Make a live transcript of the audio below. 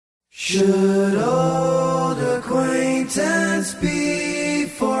Should old acquaintance be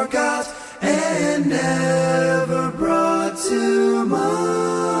forgot and never brought to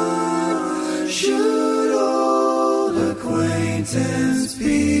mind? Should old acquaintance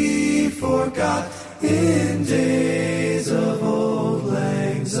be forgot in days of old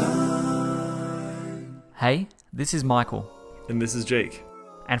lang syne? Hey, this is Michael. And this is Jake.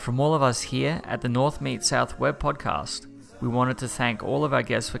 And from all of us here at the North Meets South Web Podcast, we wanted to thank all of our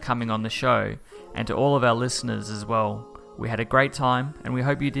guests for coming on the show, and to all of our listeners as well. We had a great time, and we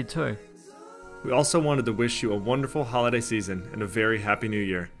hope you did too. We also wanted to wish you a wonderful holiday season and a very happy new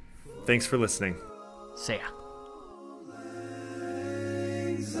year. Thanks for listening. See ya.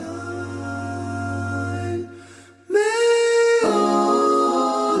 May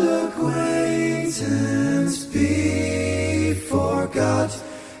old acquaintance be forgot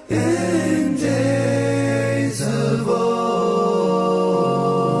in days of old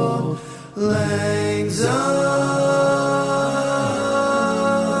lang syne.